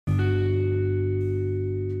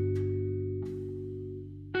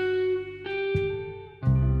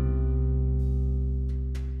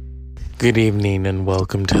Good evening and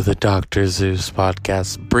welcome to the Dr. Zeus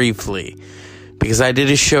podcast briefly, because I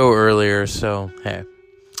did a show earlier, so hey,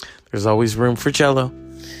 there's always room for Jello.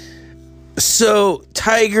 So,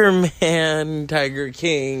 Tiger Man, Tiger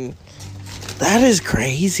King, that is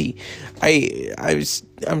crazy.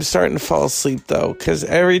 I'm starting to fall asleep though, because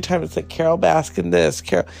every time it's like Carole Baskin this,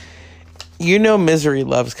 Misery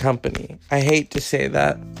loves company. I hate to say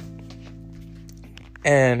that.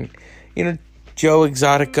 And, Joe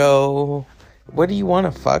Exotico, what do you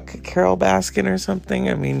want to fuck? Carole Baskin or something?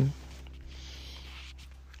 I mean,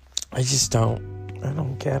 I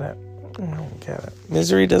don't get it.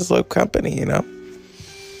 Misery does love company,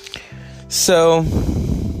 So,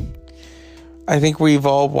 I think we've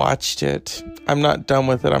all watched it. I'm not done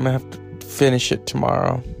with it. I'm going to have to finish it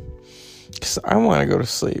tomorrow, because I want to go to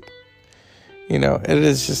sleep. It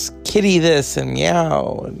is just kitty this and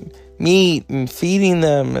meow and meat and feeding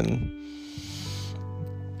them, and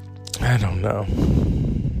I don't know.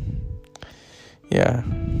 Yeah.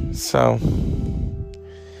 So,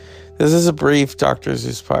 this is a brief Dr.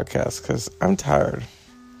 Zeus podcast because I'm tired.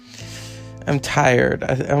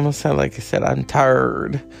 I almost sound like I said I'm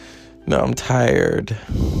tired. No, I'm tired.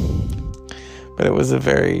 But it was a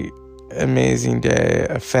very amazing day,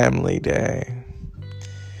 a family day.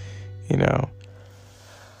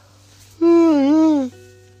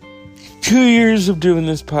 2 years of doing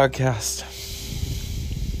this podcast.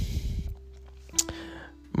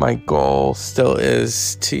 My goal still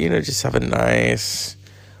is to, just have a nice,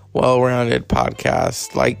 well-rounded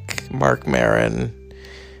podcast like Mark Maron,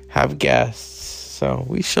 have guests. So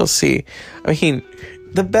we shall see. I mean,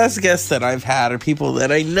 the best guests that I've had are people that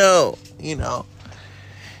I know,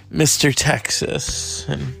 Mr. Texas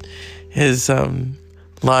and his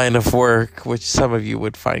line of work, which some of you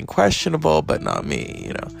would find questionable, but not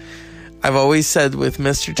me, I've always said with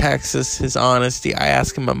Mr. Texas, his honesty, I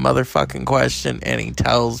ask him a motherfucking question and he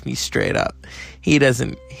tells me straight up. He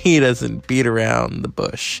doesn't beat around the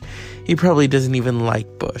bush. He probably doesn't even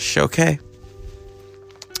like Bush, okay?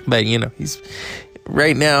 But, he's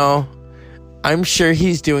right now, I'm sure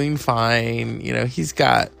he's doing fine.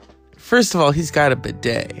 First of all, he's got a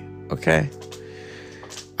bidet, okay?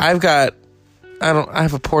 I have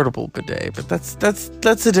a portable bidet, but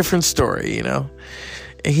that's a different story,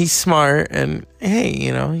 He's smart, and hey,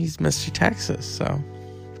 he's Mr. Texas, so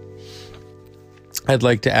I'd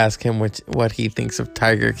like to ask him what he thinks of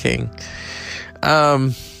Tiger King.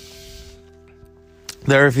 There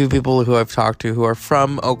are a few people who I've talked to who are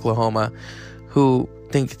from Oklahoma who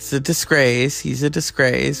think it's a disgrace. He's a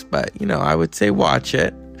disgrace, but, I would say watch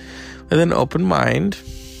it with an open mind,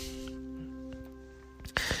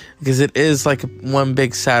 because it is like one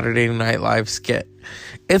big Saturday Night Live skit.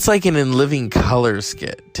 It's like an In Living Color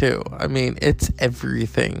skit, too. I mean, it's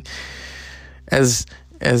everything. As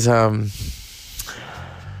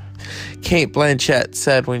Kate Blanchett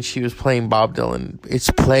said when she was playing Bob Dylan, it's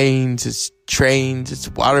planes, it's trains, it's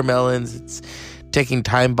watermelons, it's taking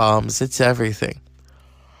time bombs, it's everything.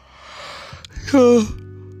 Oh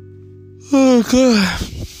God.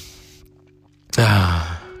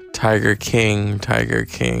 Tiger King.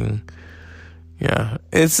 Yeah,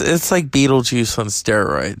 it's like Beetlejuice on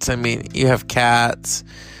steroids. I mean, you have cats,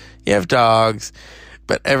 you have dogs,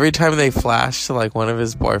 but every time they flash to like one of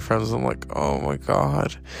his boyfriends, I'm like, oh my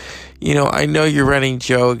God. I know you're running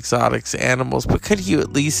Joe Exotic's animals, but could you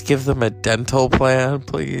at least give them a dental plan,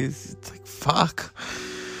 please? It's like, fuck.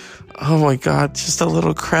 Oh my God, just a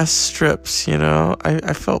little crest strips,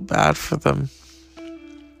 I felt bad for them.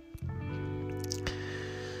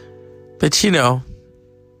 But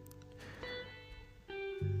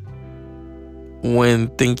when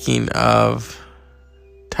thinking of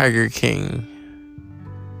Tiger King,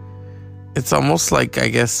 it's almost like, I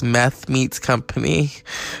guess, meth meets company.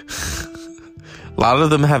 A lot of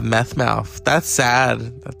them have meth mouth. That's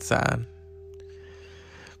sad.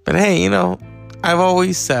 But hey, I've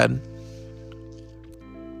always said,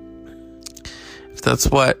 if that's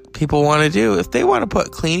what people want to do, if they want to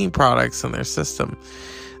put cleaning products in their system,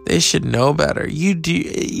 they should know better.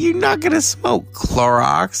 You're not going to smoke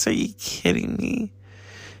Clorox. Are you kidding me?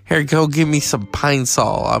 Here, go give me some Pine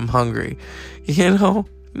Sol. I'm hungry.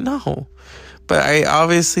 No. But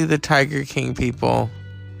obviously the Tiger King people,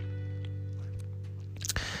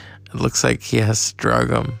 it looks like he has to drug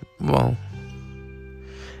them. Well,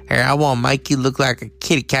 here, I want to make you look like a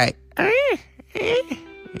kitty cat.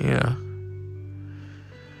 Yeah.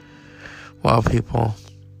 Well, people,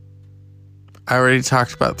 I already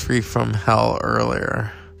talked about 3 from Hell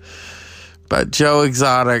earlier. But Joe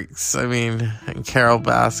Exotics, and Carole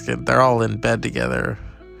Baskin, they're all in bed together.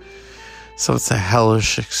 So it's a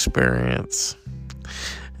hellish experience.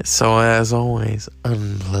 So as always,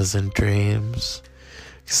 unpleasant dreams.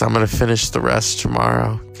 Because I'm going to finish the rest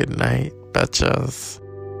tomorrow. Good night, betches.